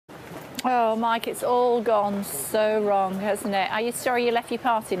Oh, Mike, it's all gone so wrong, hasn't it? Are you sorry you left your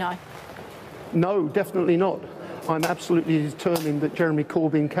party now? No, definitely not. I'm absolutely determined that Jeremy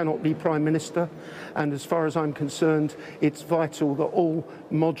Corbyn cannot be Prime Minister, and as far as I'm concerned, it's vital that all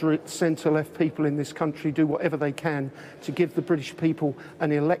moderate centre-left people in this country do whatever they can to give the British people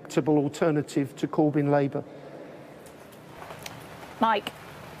an electable alternative to Corbyn Labour. Mike,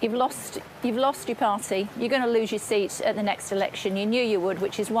 you've lost your party. You're going to lose your seat at the next election. You knew you would,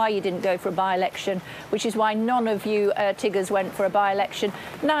 which is why you didn't go for a by-election, which is why none of you Tiggers went for a by-election.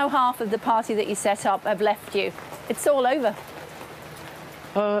 Now half of the party that you set up have left you. It's all over.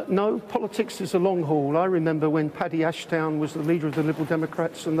 No, politics is a long haul. I remember when Paddy Ashdown was the leader of the Liberal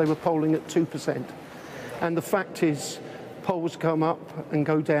Democrats and they were polling at 2%. And the fact is, polls come up and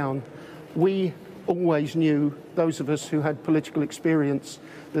go down. We always knew, those of us who had political experience,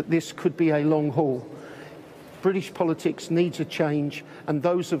 that this could be a long haul. British politics needs a change, and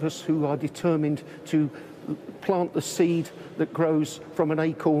those of us who are determined to plant the seed that grows from an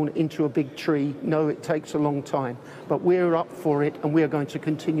acorn into a big tree know it takes a long time. But we're up for it, and we're going to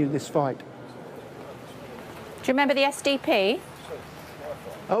continue this fight. Do you remember the SDP?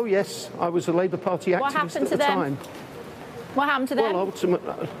 Oh yes, I was a Labour Party activist at the time. What happened to them?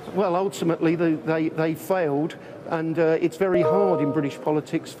 Well, ultimately they failed, and it's very hard in British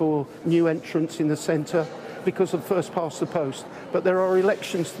politics for new entrants in the centre because of first past the post. But there are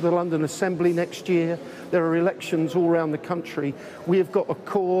elections to the London Assembly next year. There are elections all around the country. We have got a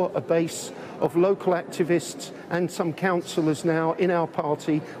core, a base of local activists and some councillors now in our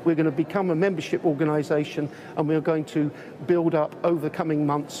party. We're going to become a membership organisation, and we're going to build up over the coming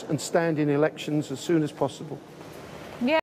months and stand in elections as soon as possible.